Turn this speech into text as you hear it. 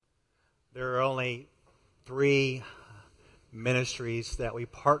There are only 3 ministries that we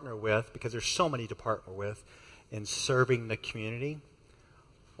partner with because there's so many to partner with in serving the community.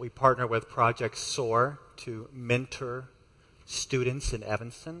 We partner with Project SOAR to mentor students in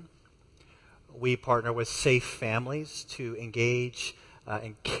Evanston. We partner with Safe Families to engage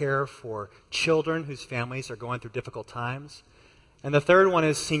and care for children whose families are going through difficult times. And the third one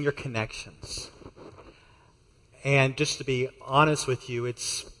is Senior Connections. And just to be honest with you,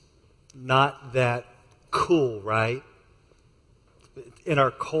 it's not that cool, right? In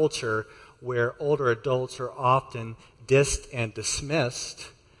our culture, where older adults are often dissed and dismissed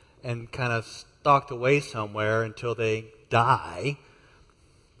and kind of stocked away somewhere until they die,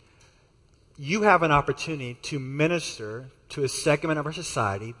 you have an opportunity to minister to a segment of our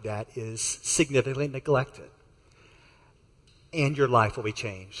society that is significantly neglected. And your life will be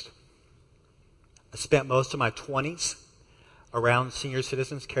changed. I spent most of my 20s around senior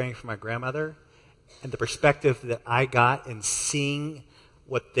citizens caring for my grandmother, and the perspective that I got in seeing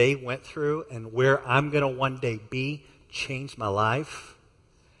what they went through and where I'm going to one day be changed my life.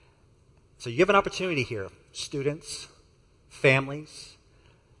 So you have an opportunity here, students, families,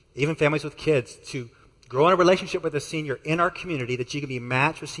 even families with kids, to grow in a relationship with a senior in our community that you can be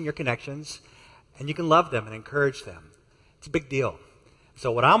matched with Senior Connections, and you can love them and encourage them. It's a big deal.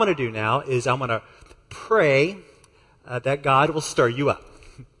 So what I'm going to do now is I'm going to pray that God will stir you up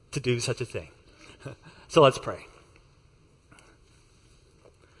to do such a thing. So let's pray.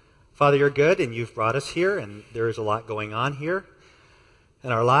 Father, you're good, and you've brought us here, and there is a lot going on here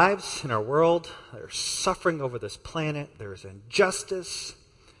in our lives, in our world. There's suffering over this planet. There's injustice.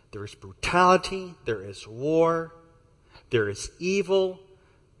 There is brutality. There is war. There is evil.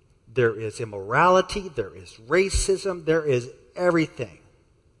 There is immorality. There is racism. There is everything.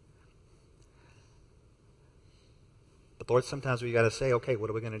 But Lord, sometimes we got to say, okay, what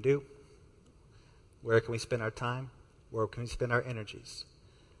are we going to do? Where can we spend our time? Where can we spend our energies?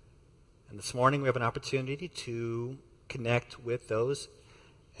 And this morning we have an opportunity to connect with those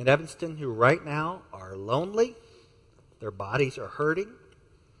in Evanston who right now are lonely. Their bodies are hurting.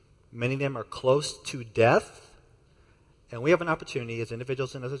 Many of them are close to death. And we have an opportunity as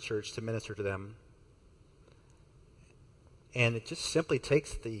individuals and as a church to minister to them. And it just simply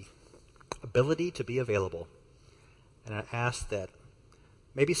takes the ability to be available. And I ask that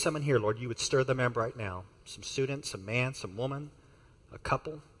maybe someone here, Lord, you would stir them up right now. Some student, some man, some woman, a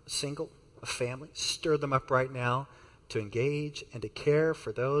couple, a single, a family. Stir them up right now to engage and to care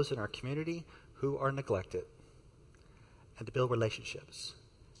for those in our community who are neglected. And to build relationships.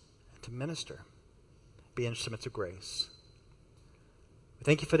 And to minister. Be instruments of grace. We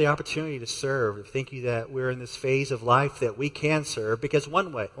thank you for the opportunity to serve. We thank you that we're in this phase of life that we can serve, because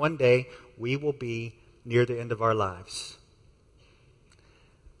one day we will be near the end of our lives.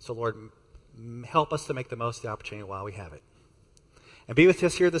 So Lord, help us to make the most of the opportunity while we have it. And be with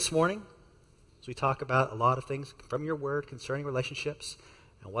us here this morning as we talk about a lot of things from your word concerning relationships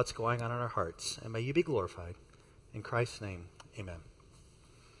and what's going on in our hearts. And may you be glorified. In Christ's name, amen.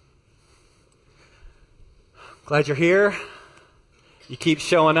 Glad you're here. You keep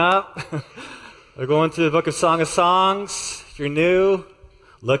showing up. We're going through the book of Song of Songs. If you're new,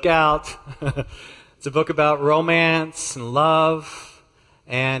 look out. It's a book about romance and love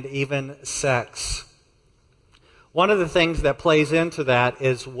and even sex. One of the things that plays into that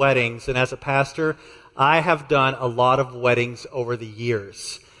is weddings. And as a pastor, I have done a lot of weddings over the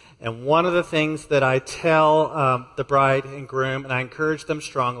years. And one of the things that I tell the bride and groom, and I encourage them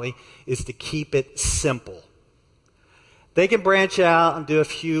strongly, is to keep it simple. They can branch out and do a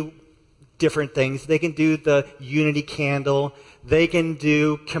few different things. They can do the unity candle. They can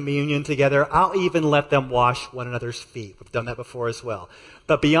do communion together. I'll even let them wash one another's feet. We've done that before as well.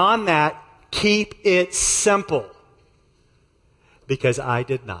 But beyond that, keep it simple. Because I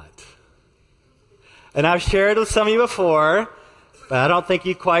did not. And I've shared with some of you before, but I don't think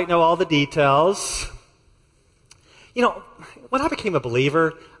you quite know all the details. You know, when I became a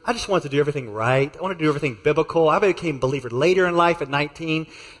believer, I just wanted to do everything right. I wanted to do everything biblical. I became a believer later in life at 19.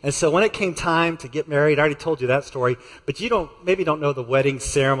 And so when it came time to get married, I already told you that story, but you maybe don't know the wedding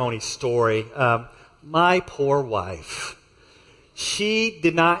ceremony story. My poor wife, she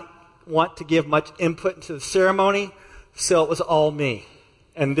did not want to give much input into the ceremony, so it was all me.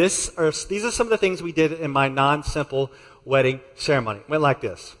 And these are some of the things we did in my non-simple wedding ceremony. It went like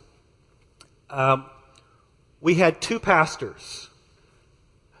this. We had 2 pastors.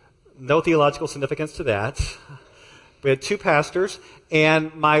 No theological significance to that. We had 2 pastors,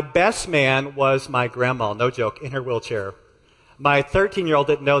 and my best man was my grandma, no joke, in her wheelchair. My 13-year-old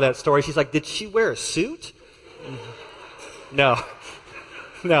didn't know that story. She's like, did she wear a suit? No.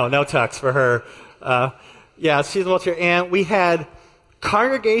 No tux for her. Yeah, she's in a wheelchair. And we had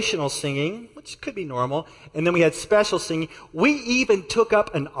congregational singing, which could be normal, and then we had special singing. We even took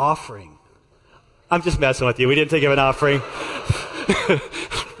up an offering. I'm just messing with you. We didn't take up an offering.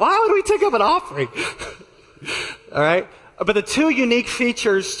 Why would we take up an offering? All right? But the two unique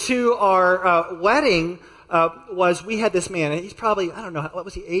features to our wedding was we had this man, and he's probably, I don't know, what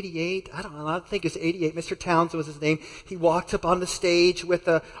was he, 88? I don't know, I think it's 88. Mr. Townsend was his name. He walked up on the stage with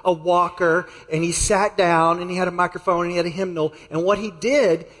a walker, and he sat down, and he had a microphone, and he had a hymnal. And what he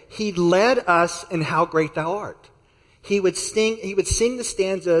did, he led us in How Great Thou Art. He would sing the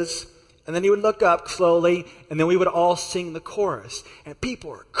stanzas, and then he would look up slowly, and then we would all sing the chorus. And people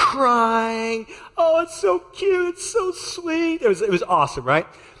were crying. Oh, it's so cute. It's so sweet. It was awesome, right?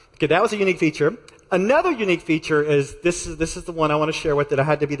 Okay, that was a unique feature. Another unique feature is, this is the one I want to share with that I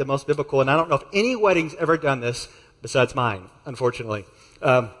had to be the most biblical, and I don't know if any wedding's ever done this besides mine, unfortunately.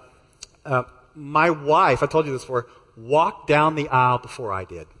 My wife, I told you this before, walked down the aisle before I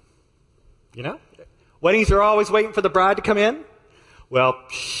did. You know? Weddings are always waiting for the bride to come in. Well,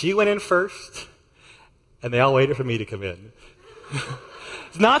 she went in first, and they all waited for me to come in.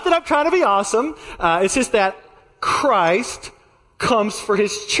 It's not that I'm trying to be awesome. It's just that Christ comes for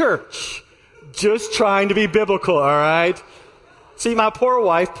his church. Just trying to be biblical, all right? See, my poor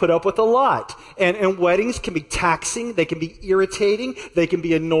wife put up with a lot. And weddings can be taxing. They can be irritating. They can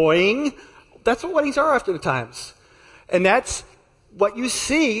be annoying. That's what weddings are after the times. And that's what you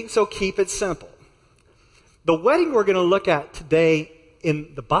see, so keep it simple. The wedding we're going to look at today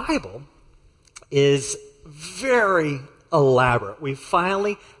in the Bible is very elaborate. We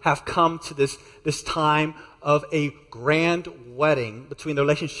finally have come to this time of a grand wedding between the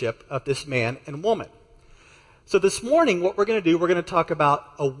relationship of this man and woman. So this morning, what we're going to do, we're going to talk about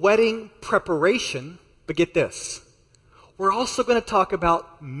a wedding preparation, but get this. We're also going to talk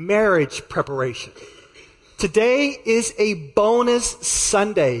about marriage preparation. Today is a bonus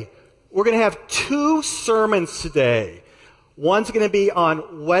Sunday. We're going to have two sermons today. One's going to be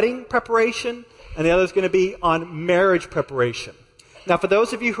on wedding preparation, and the other's going to be on marriage preparation. Now, for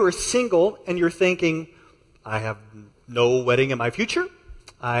those of you who are single and you're thinking, I have no wedding in my future,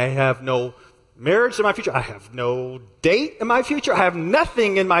 I have no marriage in my future, I have no date in my future, I have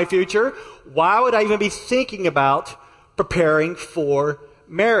nothing in my future, why would I even be thinking about preparing for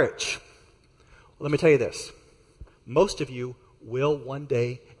marriage? Well, let me tell you this. Most of you will one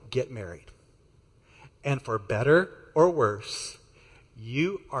day get married. And for better or worse,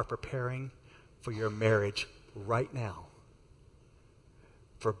 you are preparing for your marriage right now.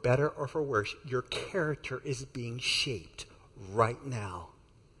 For better or for worse, your character is being shaped right now.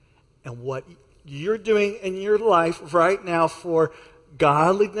 And what you're doing in your life right now for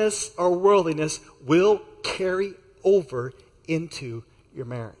godliness or worldliness will carry over into your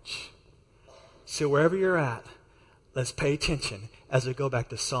marriage. So wherever you're at, let's pay attention as we go back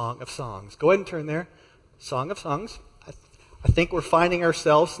to Song of Songs. Go ahead and turn there. Song of Songs. I think we're finding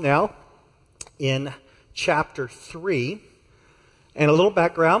ourselves now in chapter 3. And a little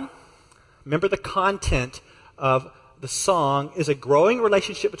background. Remember, the content of the song is a growing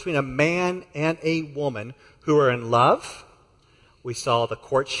relationship between a man and a woman who are in love. We saw the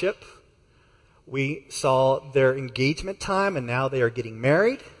courtship. We saw their engagement time, and now they are getting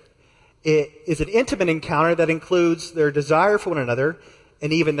married. It is an intimate encounter that includes their desire for one another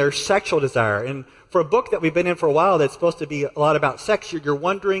and even their sexual desire. And for a book that we've been in for a while that's supposed to be a lot about sex, you're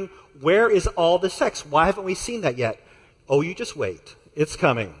wondering, where is all the sex? Why haven't we seen that yet? Oh, you just wait. It's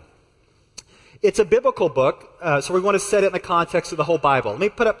coming. It's a biblical book, so we want to set it in the context of the whole Bible. Let me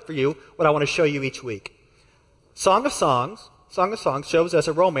put up for you what I want to show you each week. Song of Songs shows us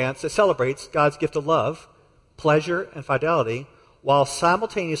a romance that celebrates God's gift of love, pleasure, and fidelity, while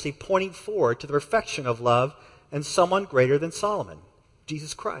simultaneously pointing forward to the perfection of love and someone greater than Solomon,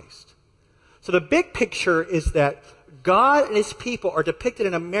 Jesus Christ. So the big picture is that God and his people are depicted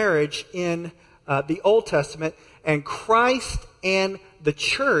in a marriage in the Old Testament, and Christ and the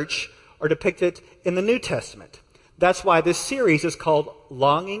church are depicted in the New Testament. That's why this series is called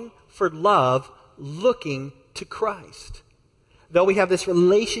Longing for Love, Looking to Christ. Though we have this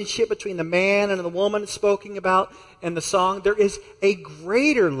relationship between the man and the woman spoken about in the song, there is a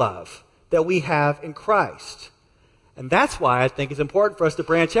greater love that we have in Christ. And that's why I think it's important for us to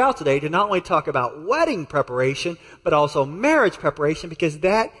branch out today to not only talk about wedding preparation, but also marriage preparation, because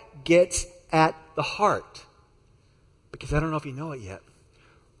that gets at the heart. Because I don't know if you know it yet,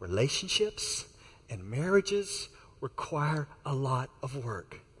 relationships and marriages require a lot of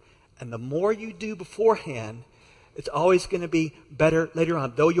work. And the more you do beforehand, It's always going to be better later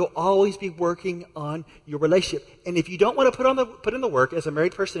on, though you'll always be working on your relationship. And if you don't want to put in the work, as a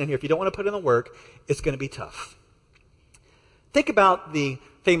married person in here, if you don't want to put in the work, it's going to be tough. Think about the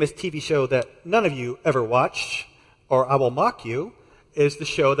famous TV show that none of you ever watched, or I will mock you, is the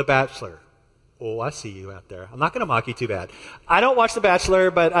show The Bachelor. Oh, I see you out there. I'm not going to mock you too bad. I don't watch The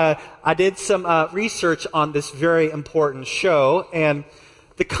Bachelor, but I did some research on this very important show. And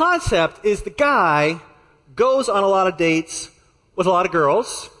the concept is the guy goes on a lot of dates with a lot of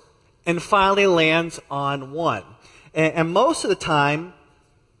girls and finally lands on one. And most of the time,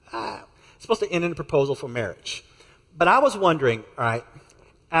 it's supposed to end in a proposal for marriage. But I was wondering, all right,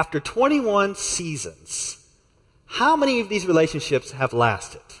 after 21 seasons, how many of these relationships have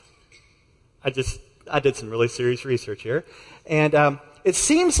lasted? I did some really serious research here. And it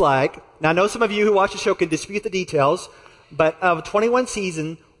seems like, now I know some of you who watch the show can dispute the details, but of 21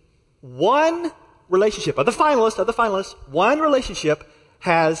 seasons, one relationship, of the finalists, one relationship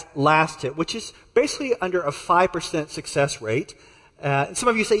has lasted, which is basically under a 5% success rate. And some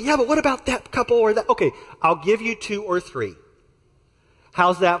of you say, yeah, but what about that couple or that? Okay, I'll give you 2 or 3.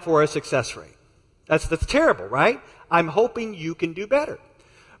 How's that for a success rate? That's terrible, right? I'm hoping you can do better.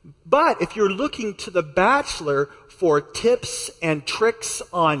 But if you're looking to The Bachelor for tips and tricks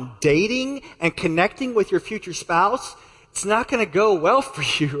on dating and connecting with your future spouse, it's not going to go well for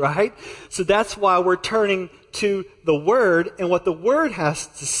you, right? So that's why we're turning to the Word and what the Word has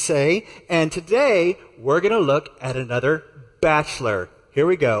to say. And today, we're going to look at another bachelor. Here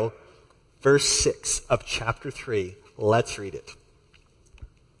we go. Verse 6 of chapter 3. Let's read it.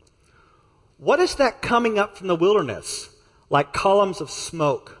 What is that coming up from the wilderness, like columns of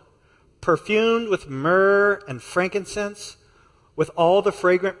smoke, perfumed with myrrh and frankincense, with all the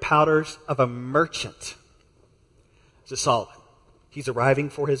fragrant powders of a merchant? This is Solomon. He's arriving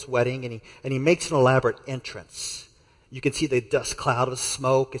for his wedding, and he makes an elaborate entrance. You can see the dust cloud of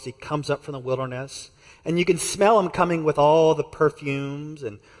smoke as he comes up from the wilderness, and you can smell him coming with all the perfumes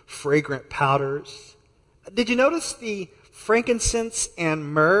and fragrant powders. Did you notice the frankincense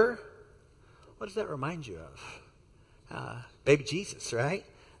and myrrh? What does that remind you of? Baby Jesus, right?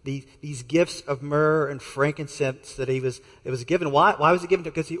 These gifts of myrrh and frankincense that it was given. Why was it given to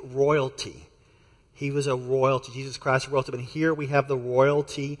him? Because royalty. He was a royalty. Jesus Christ, royalty. But here we have the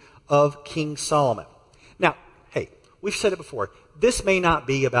royalty of King Solomon. Now, hey, we've said it before. This may not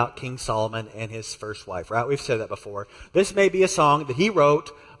be about King Solomon and his first wife, right? We've said that before. This may be a song that he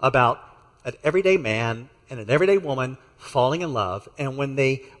wrote about an everyday man and an everyday woman falling in love. And when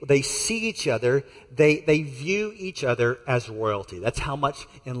they see each other, they view each other as royalty. That's how much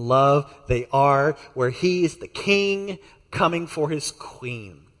in love they are, where he is the king coming for his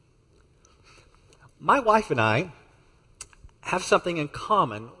queen. My wife and I have something in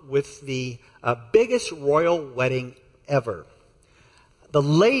common with the biggest royal wedding ever. The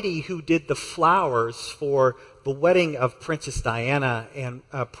lady who did the flowers for the wedding of Princess Diana and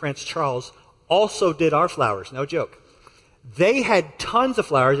Prince Charles also did our flowers, no joke. They had tons of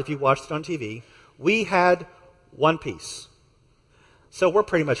flowers if you watched it on TV. We had one piece. So we're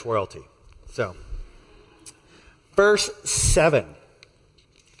pretty much royalty. So, verse 7.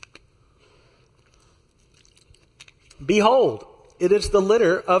 Behold, it is the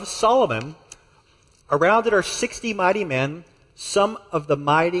litter of Solomon. Around it are 60 mighty men, some of the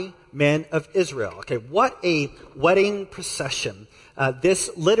mighty men of Israel. Okay, what a wedding procession. This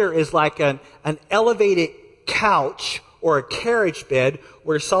litter is like an elevated couch or a carriage bed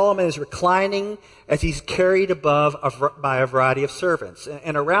where Solomon is reclining as he's carried above by a variety of servants.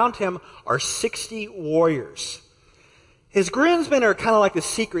 And around him are 60 warriors. His groomsmen are kind of like the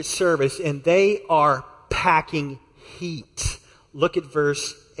Secret Service, and they are packing heat. Look at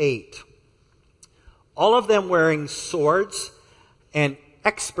verse 8. All of them wearing swords and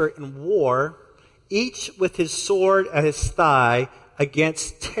expert in war, each with his sword at his thigh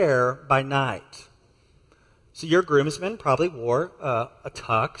against terror by night. So your groomsmen probably wore a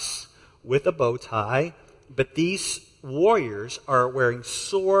tux with a bow tie, but these warriors are wearing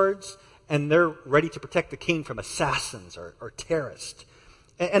swords and they're ready to protect the king from assassins or terrorists.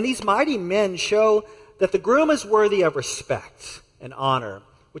 And these mighty men show that the groom is worthy of respect and honor,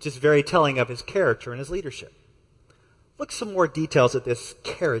 which is very telling of his character and his leadership. Look some more details at this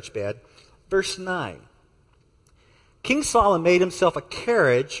carriage bed. Verse 9. King Solomon made himself a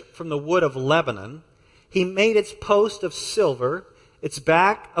carriage from the wood of Lebanon. He made its post of silver, its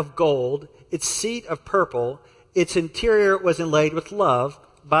back of gold, its seat of purple. Its interior was inlaid with love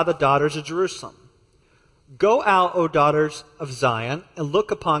by the daughters of Jerusalem. Go out, O daughters of Zion, and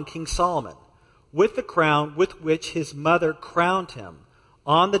look upon King Solomon, with the crown with which his mother crowned him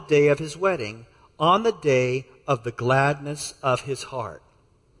on the day of his wedding, on the day of the gladness of his heart.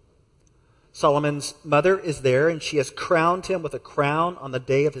 Solomon's mother is there, and she has crowned him with a crown on the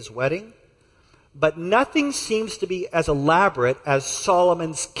day of his wedding. But nothing seems to be as elaborate as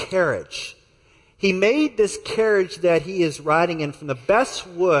Solomon's carriage. He made this carriage that he is riding in from the best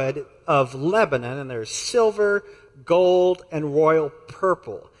wood of Lebanon, and there's silver, gold, and royal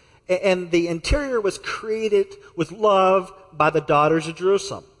purple. And the interior was created with love by the daughters of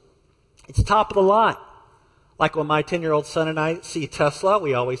Jerusalem. It's top of the line. Like when my 10-year-old son and I see Tesla,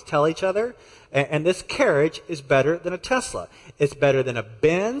 we always tell each other, and this carriage is better than a Tesla. It's better than a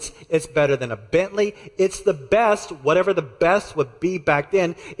Benz. It's better than a Bentley. It's the best, whatever the best would be back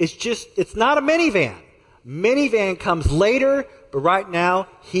then. It's not a minivan. Minivan comes later, but right now,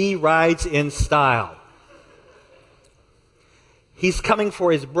 he rides in style. He's coming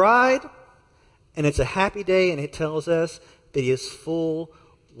for his bride, and it's a happy day, and it tells us that he is full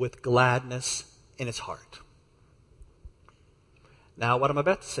with gladness in his heart. Now, what I'm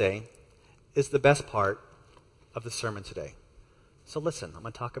about to say is the best part of the sermon today. So listen, I'm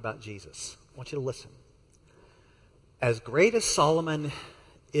going to talk about Jesus. I want you to listen. As great as Solomon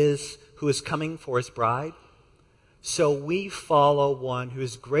is who is coming for his bride, so we follow one who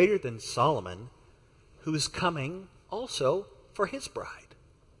is greater than Solomon, who is coming also for his bride.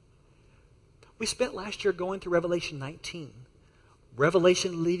 We spent last year going through Revelation 19.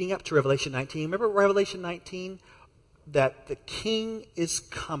 Revelation leading up to Revelation 19. Remember Revelation 19? That the king is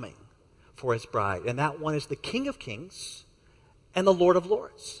coming for his bride. And that one is the King of Kings and the Lord of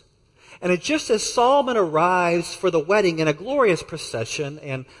Lords. And it's just as Solomon arrives for the wedding in a glorious procession,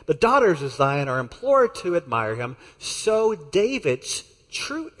 and the daughters of Zion are implored to admire him, so David's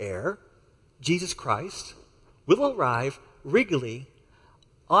true heir, Jesus Christ, will arrive regally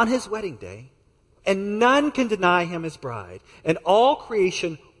on his wedding day, and none can deny him his bride. And all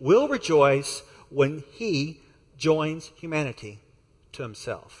creation will rejoice when he joins humanity to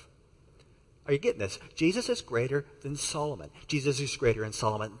himself. Are you getting this? Jesus is greater than Solomon. Jesus is greater than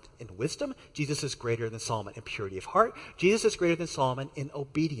Solomon in wisdom. Jesus is greater than Solomon in purity of heart. Jesus is greater than Solomon in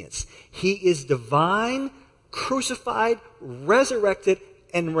obedience. He is divine, crucified, resurrected,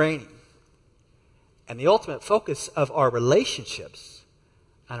 and reigning. And the ultimate focus of our relationships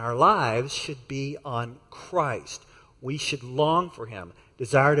and our lives should be on Christ. We should long for him,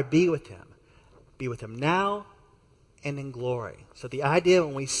 desire to be with him now and in glory. So the idea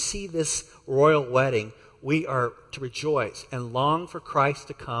when we see this royal wedding, we are to rejoice and long for Christ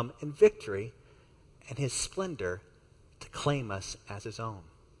to come in victory and his splendor to claim us as his own.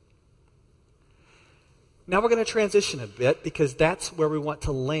 Now we're going to transition a bit because that's where we want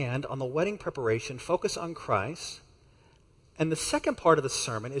to land on the wedding preparation, focus on Christ. And the second part of the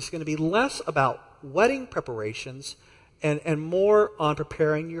sermon is going to be less about wedding preparations and more on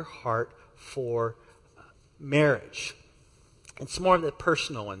preparing your heart for marriage. It's more of the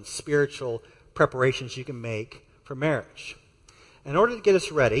personal and spiritual preparations you can make for marriage. In order to get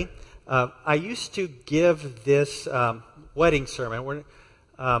us ready, I used to give this wedding sermon.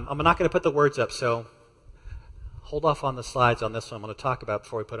 I'm not going to put the words up, so hold off on the slides on this one I'm going to talk about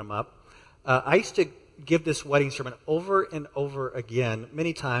before we put them up. I used to give this wedding sermon over and over again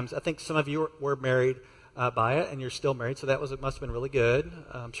many times. I think some of you were married by it, and you're still married, so it must have been really good.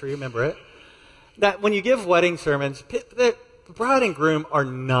 I'm sure you remember it. That when you give wedding sermons, the bride and groom are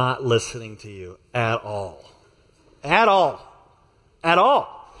not listening to you at all. At all. At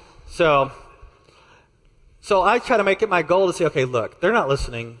all. So I try to make it my goal to say, okay, look, they're not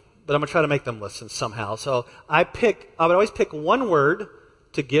listening, but I'm going to try to make them listen somehow. So I would always pick one word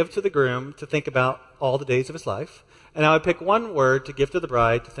to give to the groom to think about all the days of his life. And I would pick one word to give to the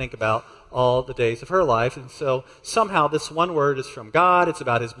bride to think about all the days of her life. And so somehow this one word is from God. It's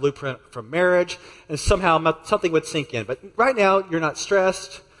about his blueprint from marriage. And somehow something would sink in. But right now, you're not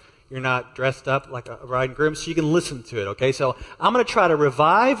stressed. You're not dressed up like a bride and groom, so you can listen to it, okay? So I'm going to try to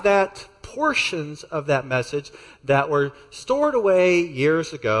revive that portions of that message that were stored away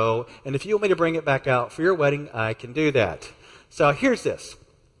years ago. And if you want me to bring it back out for your wedding, I can do that. So here's this.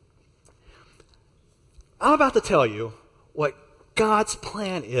 I'm about to tell you what God's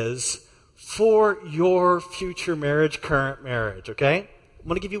plan is for your future marriage, current marriage, okay? I'm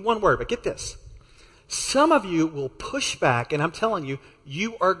going to give you one word, but get this. Some of you will push back, and I'm telling you,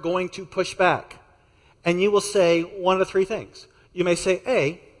 you are going to push back. And you will say one of the three things. You may say,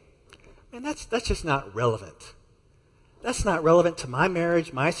 A, man, that's just not relevant. That's not relevant to my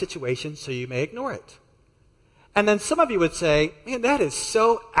marriage, my situation, so you may ignore it. And then some of you would say, man, that is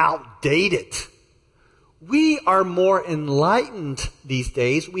so outdated. We are more enlightened these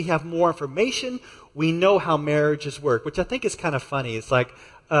days. We have more information. We know how marriages work, which I think is kind of funny. It's like,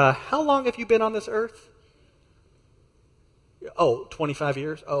 how long have you been on this earth? Oh, 25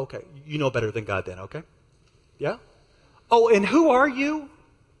 years? Oh, okay. You know better than God then, okay? Yeah? Oh, and who are you?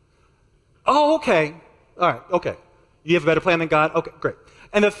 Oh, okay. All right, okay. You have a better plan than God? Okay, great.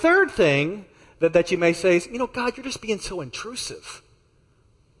 And the third thing that you may say is, God, you're just being so intrusive.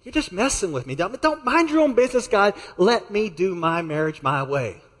 You're just messing with me. Don't mind your own business, God. Let me do my marriage my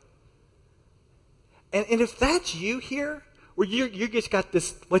way. And if that's you here, where you just got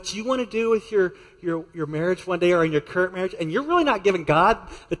this, what you want to do with your marriage one day or in your current marriage, and you're really not giving God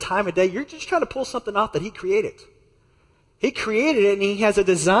the time of day, you're just trying to pull something off that He created. He created it and He has a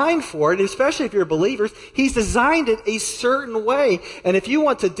design for it, especially if you're believers. He's designed it a certain way. And if you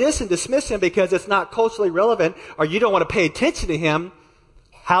want to diss and dismiss Him because it's not culturally relevant or you don't want to pay attention to Him,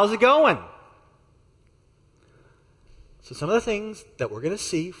 how's it going? So some of the things that we're going to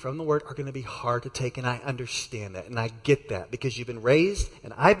see from the Word are going to be hard to take, and I understand that, and I get that, because you've been raised,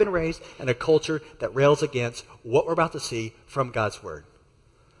 and I've been raised, in a culture that rails against what we're about to see from God's Word.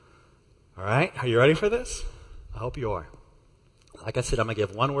 All right? Are you ready for this? I hope you are. Like I said, I'm going to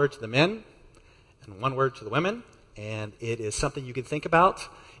give one word to the men and one word to the women, and it is something you can think about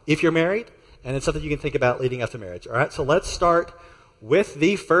if you're married, and it's something you can think about leading up to marriage. All right? So let's start with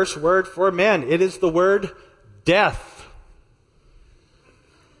the first word for men. It is the word death.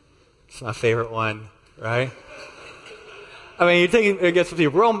 It's my favorite one, right? I mean, you're thinking it gets to be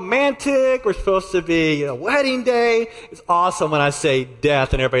romantic. We're supposed to be a wedding day. It's awesome when I say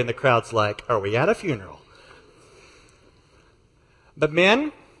death and everybody in the crowd's like, are we at a funeral? But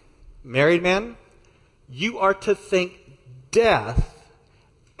men, married men, you are to think death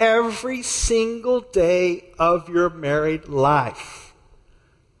every single day of your married life.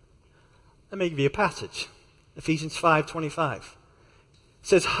 Let me give you a passage. Ephesians 5:25. It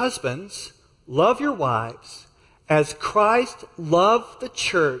says, husbands, love your wives as Christ loved the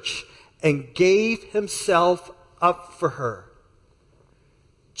church and gave Himself up for her.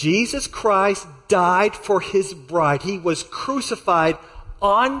 Jesus Christ died for His bride. He was crucified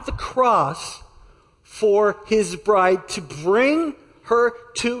on the cross for His bride to bring her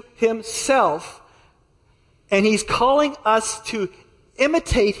to Himself. And He's calling us to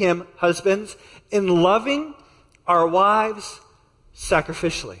imitate Him, husbands, in loving our wives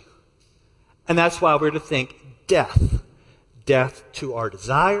sacrificially. And that's why we're to think death. Death to our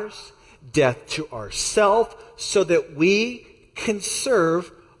desires, death to ourself, so that we can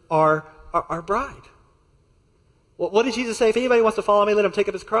serve our bride. Well, what did Jesus say? If anybody wants to follow me, let him take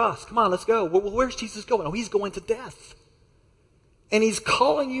up his cross. Come on, let's go. Well, where's Jesus going? Oh, He's going to death. And He's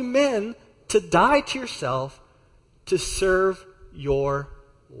calling you men to die to yourself to serve your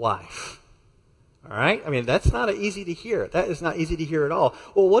wife. All right? I mean, that's not easy to hear. That is not easy to hear at all.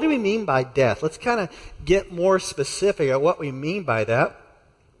 Well, what do we mean by death? Let's kind of get more specific at what we mean by that.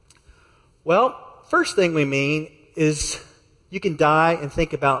 Well, first thing we mean is you can die and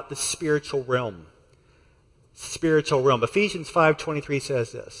think about the spiritual realm. Spiritual realm. Ephesians 5:23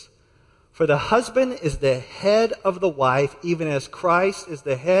 says this. For the husband is the head of the wife, even as Christ is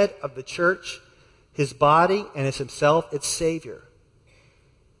the head of the church, His body, and is Himself its Savior.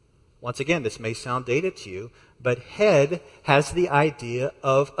 Once again, this may sound dated to you, but head has the idea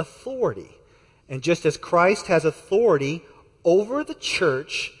of authority. And just as Christ has authority over the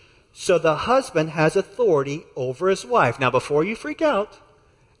church, so the husband has authority over his wife. Now, before you freak out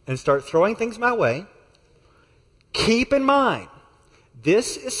and start throwing things my way, keep in mind,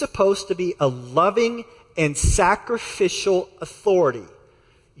 this is supposed to be a loving and sacrificial authority.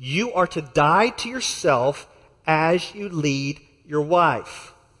 You are to die to yourself as you lead your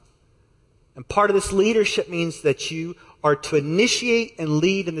wife. And part of this leadership means that you are to initiate and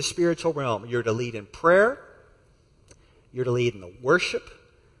lead in the spiritual realm. You're to lead in prayer. You're to lead in the worship.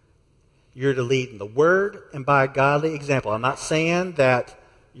 You're to lead in the Word and by a godly example. I'm not saying that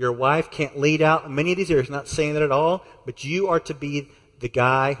your wife can't lead out in many of these areas. I'm not saying that at all. But you are to be the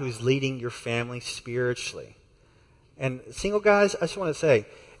guy who's leading your family spiritually. And single guys, I just want to say,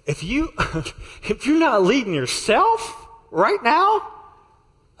 if you're not leading yourself right now,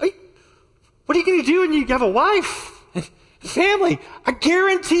 what are you going to do when you have a wife and family? I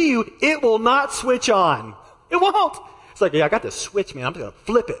guarantee you it will not switch on. It won't. It's like, yeah, I got this switch, man. I'm just going to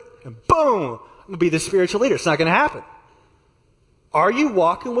flip it. And boom, I'm going to be the spiritual leader. It's not going to happen. Are you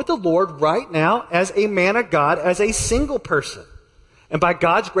walking with the Lord right now as a man of God, as a single person? And by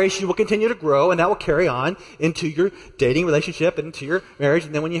God's grace, you will continue to grow, and that will carry on into your dating relationship, and into your marriage,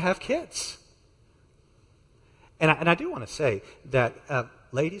 and then when you have kids. And I do want to say that,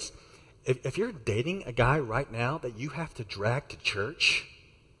 ladies, if you're dating a guy right now that you have to drag to church,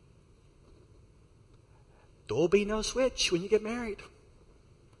 there'll be no switch when you get married.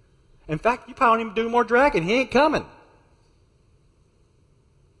 In fact, you probably don't even do more dragging. He ain't coming.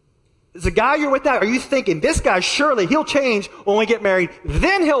 Is the guy you're with now, are you thinking, this guy, surely he'll change when we get married,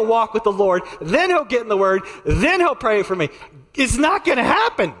 then he'll walk with the Lord, then he'll get in the Word, then he'll pray for me? It's not going to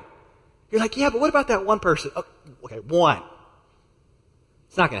happen. You're like, yeah, but what about that one person? Oh, okay, one.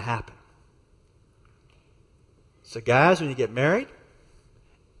 It's not going to happen. So guys, when you get married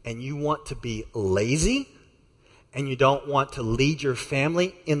and you want to be lazy and you don't want to lead your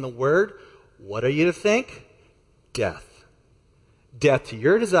family in the Word, what are you to think? Death. Death to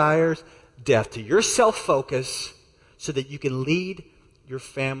your desires, death to your self-focus, so that you can lead your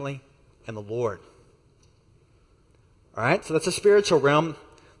family and the Lord. All right, so that's the spiritual realm.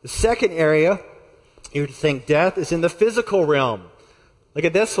 The second area you would think death is in the physical realm. Look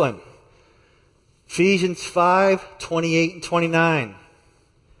at this one. Ephesians 5:28 and 29.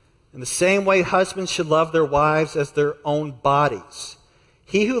 In the same way, husbands should love their wives as their own bodies.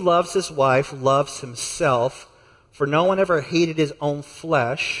 He who loves his wife loves himself. For no one ever hated his own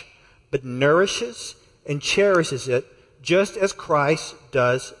flesh, but nourishes and cherishes it, just as Christ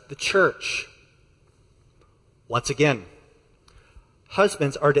does the church. Once again,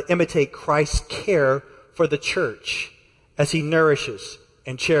 husbands are to imitate Christ's care for the church as he nourishes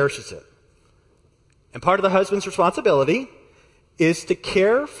and cherishes it. And part of the husband's responsibility is to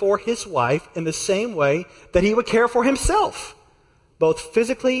care for his wife in the same way that he would care for himself, both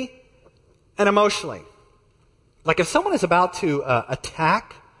physically and emotionally. Like if someone is about to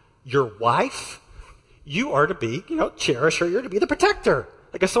attack your wife, you are to be, cherish her. You're to be the protector.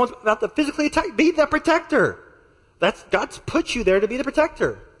 Like if someone's about to physically attack, be the protector. God's put you there to be the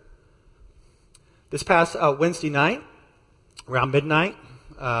protector. This past Wednesday night, around midnight,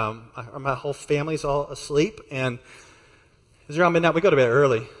 my whole family's all asleep, and it was around midnight. We go to bed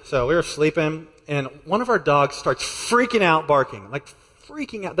early, so we were sleeping, and one of our dogs starts freaking out, barking, like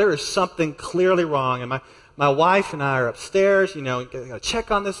freaking out. There is something clearly wrong, and my wife and I are upstairs, got to check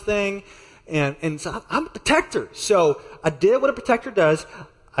on this thing. And so I'm a protector. So I did what a protector does.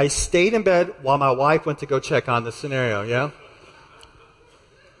 I stayed in bed while my wife went to go check on the scenario, yeah?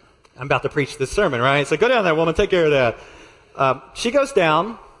 I'm about to preach this sermon, right? So go down there, woman, take care of that. She goes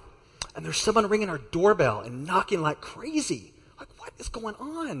down, and there's someone ringing our doorbell and knocking like crazy. Like, what is going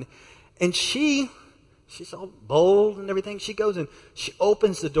on? And she's all bold and everything. She goes and she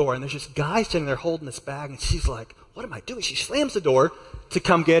opens the door, and there's this guy sitting there holding this bag, and she's like, what am I doing? She slams the door to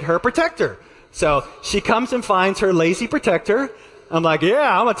come get her protector. So she comes and finds her lazy protector. I'm like,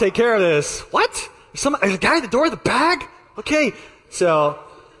 yeah, I'm going to take care of this. What? There's a guy at the door with a bag? Okay. So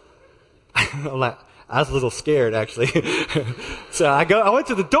I was a little scared, actually. So I went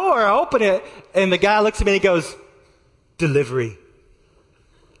to the door, I open it, and the guy looks at me and he goes, delivery.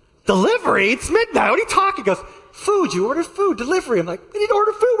 Delivery? It's midnight. What are you talking? He goes, food. You ordered food. Delivery. I'm like, we didn't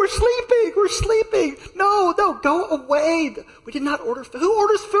order food. We're sleeping. No, go away. We did not order food. Who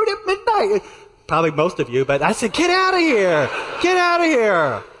orders food at midnight? Probably most of you, but I said, get out of here. Get out of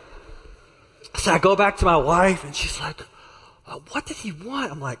here. So I go back to my wife, and she's like, what did he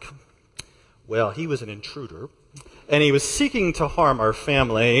want? I'm like, well, he was an intruder, and he was seeking to harm our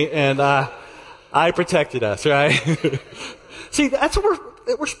family, and I protected us, right? See, that's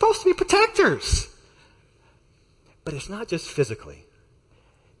what we're supposed to be protectors. But it's not just physically.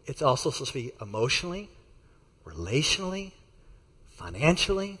 It's also supposed to be emotionally, relationally,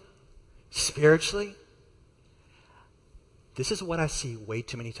 financially, spiritually. This is what I see way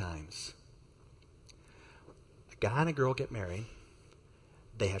too many times. A guy and a girl get married.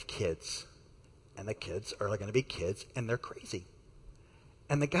 They have kids. And the kids are going to be kids, and they're crazy.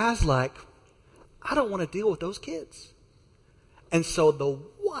 And the guy's like, I don't want to deal with those kids. And so the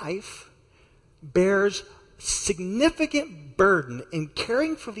wife bears significant burden in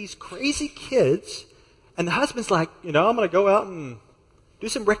caring for these crazy kids. And the husband's like, I'm going to go out and do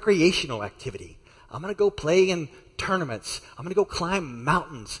some recreational activity. I'm going to go play in tournaments. I'm going to go climb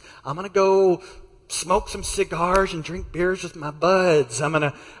mountains. I'm going to go smoke some cigars and drink beers with my buds. I'm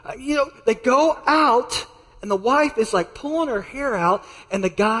going to, they go out, and the wife is like pulling her hair out, and the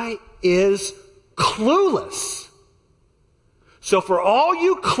guy is clueless. So for all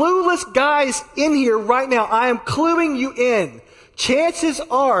you clueless guys in here right now, I am cluing you in. Chances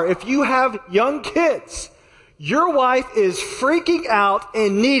are, if you have young kids, your wife is freaking out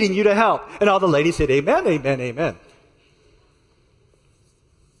and needing you to help. And all the ladies said, amen, amen, amen.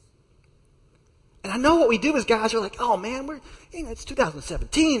 And I know what we do as guys are like, oh man, it's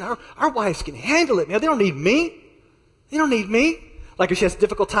 2017. Our wives can handle it. Man, they don't need me. They don't need me. Like if she has a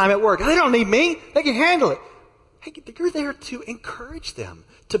difficult time at work, they don't need me. They can handle it. Hey, you're there to encourage them,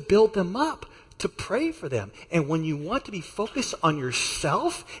 to build them up, to pray for them. And when you want to be focused on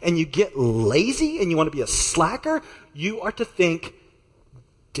yourself and you get lazy and you want to be a slacker, you are to think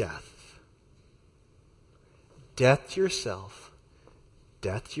death. death to yourself,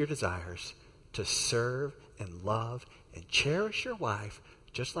 death to your desires, to serve and love and cherish your wife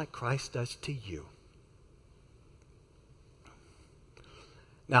just like Christ does to you.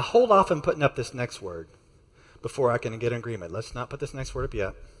 Now hold off on putting up this next word before I can get an agreement. Let's not put this next word up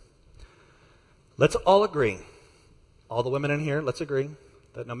yet. Let's all agree, all the women in here, let's agree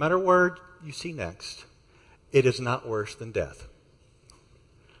that no matter what word you see next, it is not worse than death.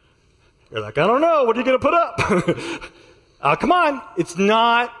 You're like, I don't know, what are you going to put up? Come on, it's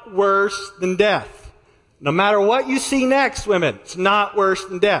not worse than death. No matter what you see next, women, it's not worse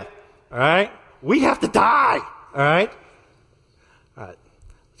than death. All right? We have to die. All right? All right,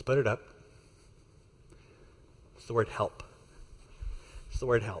 let's put it up. It's the word help. It's the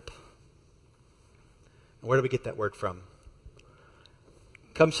word help. And where do we get that word from?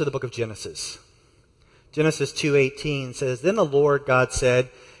 It comes to the book of Genesis. Genesis 2:18 says, Then the Lord God said,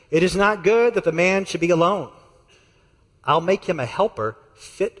 It is not good that the man should be alone. I'll make him a helper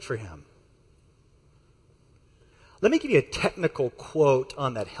fit for him. Let me give you a technical quote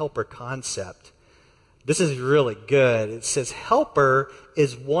on that helper concept. This is really good. It says, helper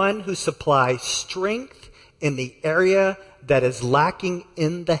is one who supplies strength in the area that is lacking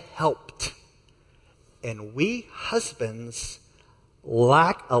in the helped. And we husbands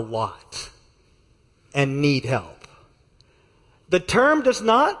lack a lot and need help. The term does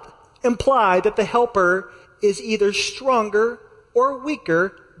not imply that the helper is either stronger or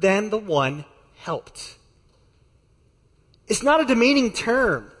weaker than the one helped. It's not a demeaning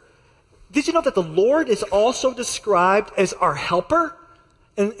term. Did you know that the Lord is also described as our helper?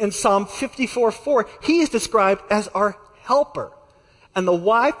 In Psalm 54:4, he is described as our helper. And the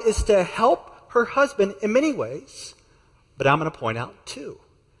wife is to help her husband in many ways, but I'm going to point out two.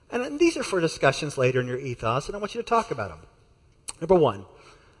 And these are for discussions later in your ethos, and I want you to talk about them. Number one,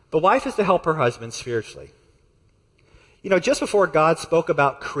 the wife is to help her husband spiritually. You know, just before God spoke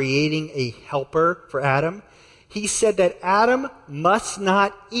about creating a helper for Adam, he said that Adam must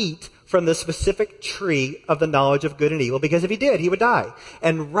not eat from the specific tree of the knowledge of good and evil, because if he did, he would die.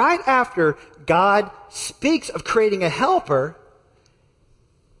 And right after God speaks of creating a helper,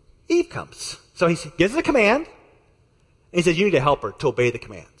 Eve comes. So he gives a command, and he says, you need a helper to obey the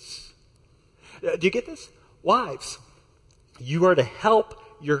commands. Do you get this? Wives, you are to help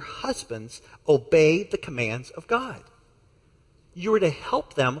your husbands obey the commands of God. You are to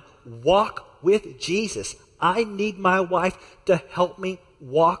help them walk with Jesus. I need my wife to help me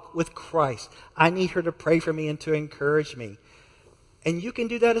walk with Christ. I need her to pray for me and to encourage me. And you can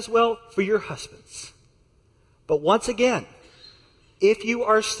do that as well for your husbands. But once again, if you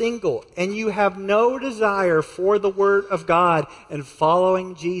are single and you have no desire for the Word of God and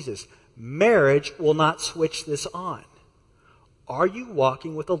following Jesus, marriage will not switch this on. Are you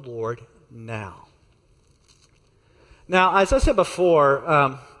walking with the Lord now? Now, as I said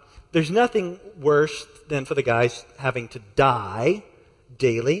before, there's nothing worse than for the guys having to die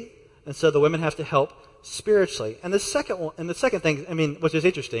daily, and so the women have to help spiritually. And the second thing, which is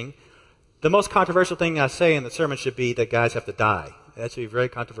interesting, the most controversial thing I say in the sermon should be that guys have to die. That should be very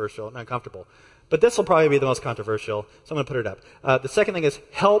controversial and uncomfortable. But this will probably be the most controversial, so I'm going to put it up. The second thing is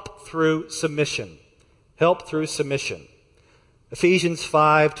help through submission. Help through submission. Ephesians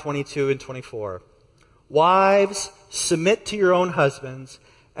 5:22 and 24. Wives, submit to your own husbands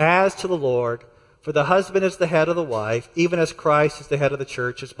as to the Lord, for the husband is the head of the wife, even as Christ is the head of the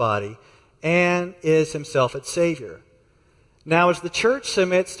church, his body, and is himself its Savior. Now, as the church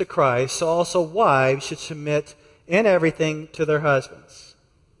submits to Christ, so also wives should submit in everything to their husbands.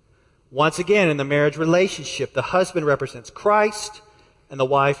 Once again, in the marriage relationship, the husband represents Christ, and the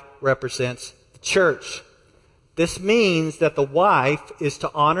wife represents the church. This means that the wife is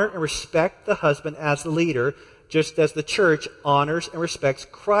to honor and respect the husband as the leader, just as the church honors and respects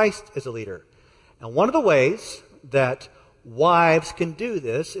Christ as a leader. And one of the ways that wives can do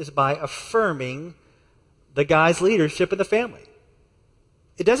this is by affirming the guy's leadership in the family.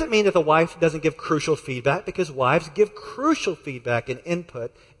 It doesn't mean that the wife doesn't give crucial feedback, because wives give crucial feedback and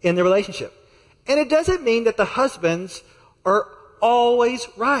input in the relationship. And it doesn't mean that the husbands are always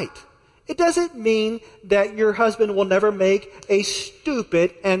right. It doesn't mean that your husband will never make a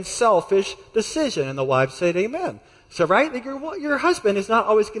stupid and selfish decision. And the wife said, amen. So, right, your husband is not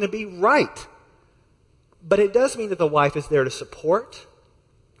always going to be right. But it does mean that the wife is there to support,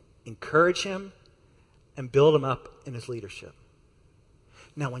 encourage him, and build him up in his leadership.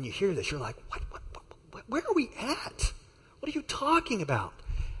 Now, when you hear this, you're like, what, where are we at? What are you talking about?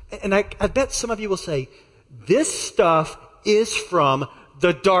 And I bet some of you will say, this stuff is from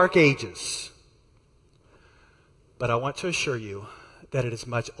the Dark Ages. But I want to assure you that it is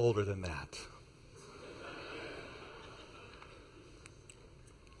much older than that.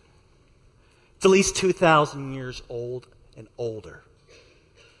 It's at least 2,000 years old and older.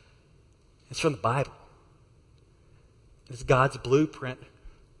 It's from the Bible. It's God's blueprint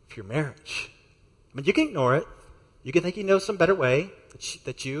for your marriage. I mean, you can ignore it. You can think you know some better way,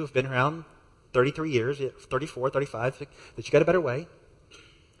 that you have been around 33 years, 34, 35, that you got a better way.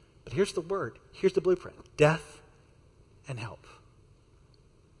 But here's the word. Here's the blueprint. Death and help.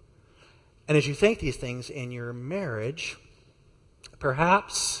 And as you think these things in your marriage,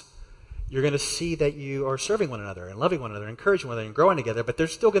 perhaps you're going to see that you are serving one another and loving one another, encouraging one another, and growing together, but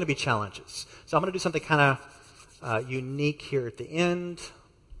there's still going to be challenges. So I'm going to do something kind of unique here at the end.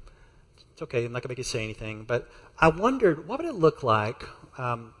 It's okay, I'm not going to make you say anything, but I wondered, what would it look like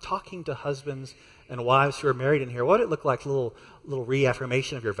talking to husbands and wives who are married in here? What would it look like, a little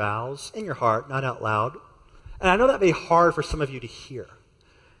reaffirmation of your vows in your heart, not out loud? And I know that may be hard for some of you to hear,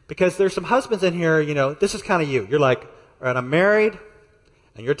 because there's some husbands in here, this is kind of you. You're like, all right, I'm married,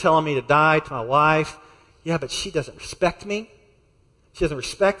 and you're telling me to die to my wife. Yeah, but she doesn't respect me. She doesn't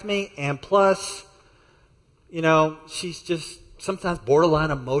respect me, and plus, she's just sometimes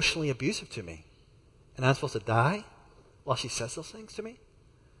borderline emotionally abusive to me. And I'm supposed to die while she says those things to me?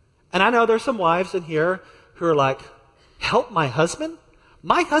 And I know there's some wives in here who are like, help my husband?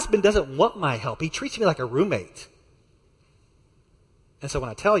 My husband doesn't want my help. He treats me like a roommate. And so when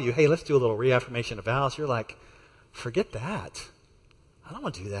I tell you, hey, let's do a little reaffirmation of vows, you're like, forget that. I don't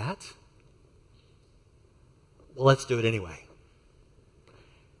want to do that. Well, let's do it anyway.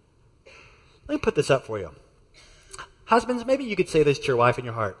 Let me put this up for you. Husbands, maybe you could say this to your wife in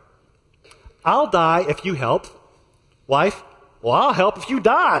your heart. I'll die if you help. Wife, well, I'll help if you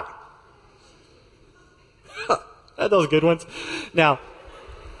die. Those good ones. Now,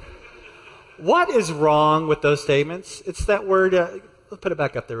 what is wrong with those statements? It's that word, let's put it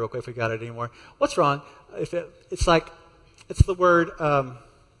back up there real quick if we got it anymore. What's wrong? It's the word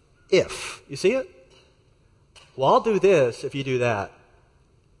if. You see it? Well, I'll do this if you do that.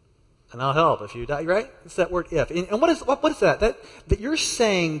 And I'll help if you die, right? It's that word if. And what is that? That you're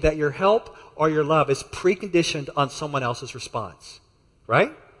saying that your help or your love is preconditioned on someone else's response,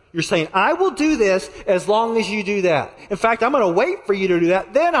 right? You're saying, I will do this as long as you do that. In fact, I'm going to wait for you to do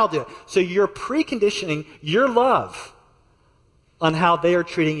that, then I'll do it. So you're preconditioning your love on how they are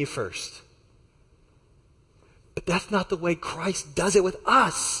treating you first. But that's not the way Christ does it with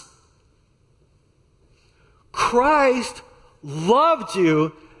us. Christ loved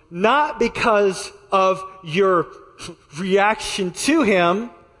you not because of your reaction to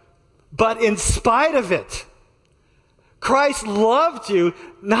him, but in spite of it. Christ loved you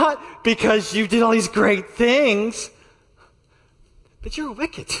not because you did all these great things, but you were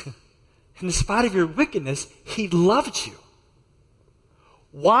wicked. And in spite of your wickedness, he loved you.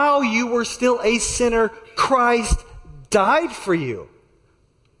 While you were still a sinner, Christ died for you.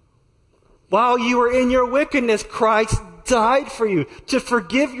 While you were in your wickedness, Christ died for you to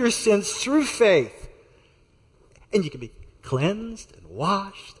forgive your sins through faith. And you can be cleansed and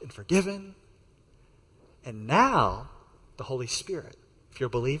washed and forgiven. And now, the Holy Spirit, if you're a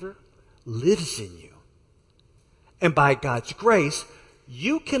believer, lives in you. And by God's grace,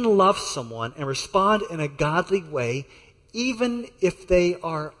 you can love someone and respond in a godly way even if they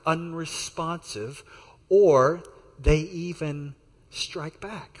are unresponsive or they even strike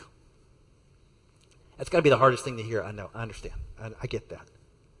back. That's got to be the hardest thing to hear. I know. I understand. I get that.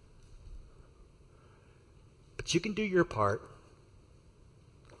 But you can do your part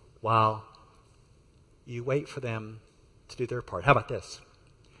while you wait for them to do their part. How about this?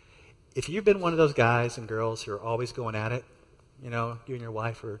 If you've been one of those guys and girls who are always going at it, you and your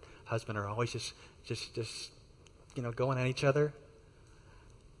wife or husband are always just going at each other,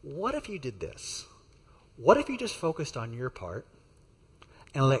 what if you did this? What if you just focused on your part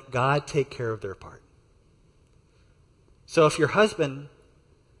and let God take care of their part? So if your husband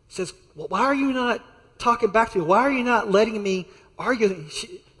says, well, why are you not talking back to me? Why are you not letting me argue?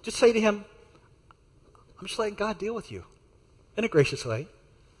 Just say to him, I'm just letting God deal with you in a gracious way.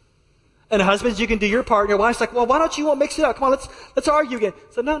 And husbands, you can do your part. And your wife's like, well, why don't you mix it up? Come on, let's argue again.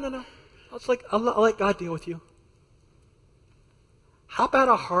 So no. I'll let God deal with you. How about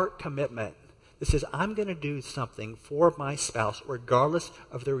a heart commitment that says, I'm going to do something for my spouse regardless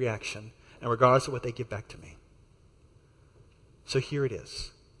of their reaction and regardless of what they give back to me? So here it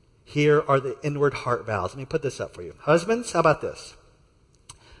is. Here are the inward heart vows. Let me put this up for you. Husbands, how about this?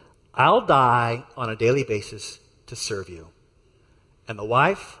 I'll die on a daily basis to serve you. And the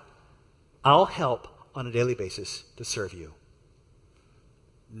wife, I'll help on a daily basis to serve you.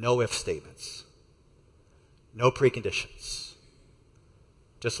 No if statements. No preconditions.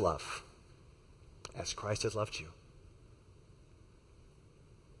 Just love. As Christ has loved you.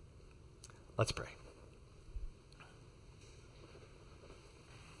 Let's pray.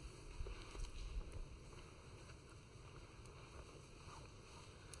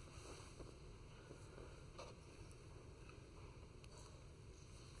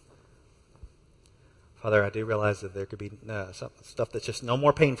 Father, I do realize that there could be some stuff that's just no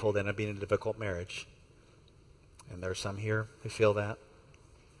more painful than being in a difficult marriage. And there are some here who feel that.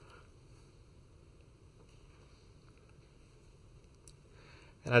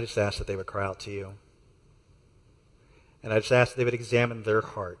 And I just ask that they would cry out to you. And I just ask that they would examine their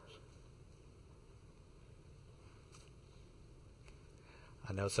heart.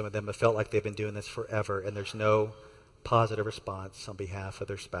 I know some of them have felt like they've been doing this forever, and there's no positive response on behalf of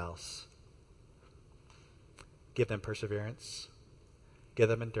their spouse. Give them perseverance. Give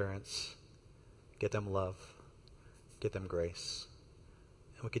them endurance. Give them love. Give them grace.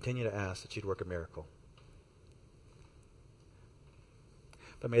 And we continue to ask that you'd work a miracle.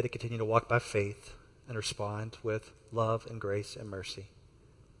 But may they continue to walk by faith and respond with love and grace and mercy.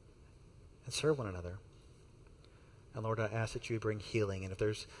 And serve one another. And Lord, I ask that you bring healing. And if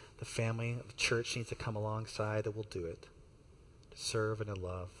there's the family, the church needs to come alongside, that we'll do it. To serve and to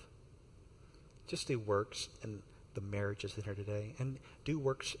love. Just do works in the marriages in here today. And do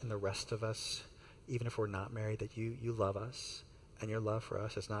works in the rest of us, even if we're not married, that you love us. And your love for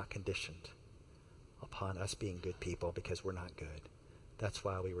us is not conditioned upon us being good people because we're not good. That's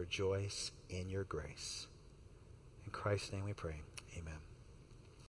why we rejoice in your grace. In Christ's name we pray. Amen.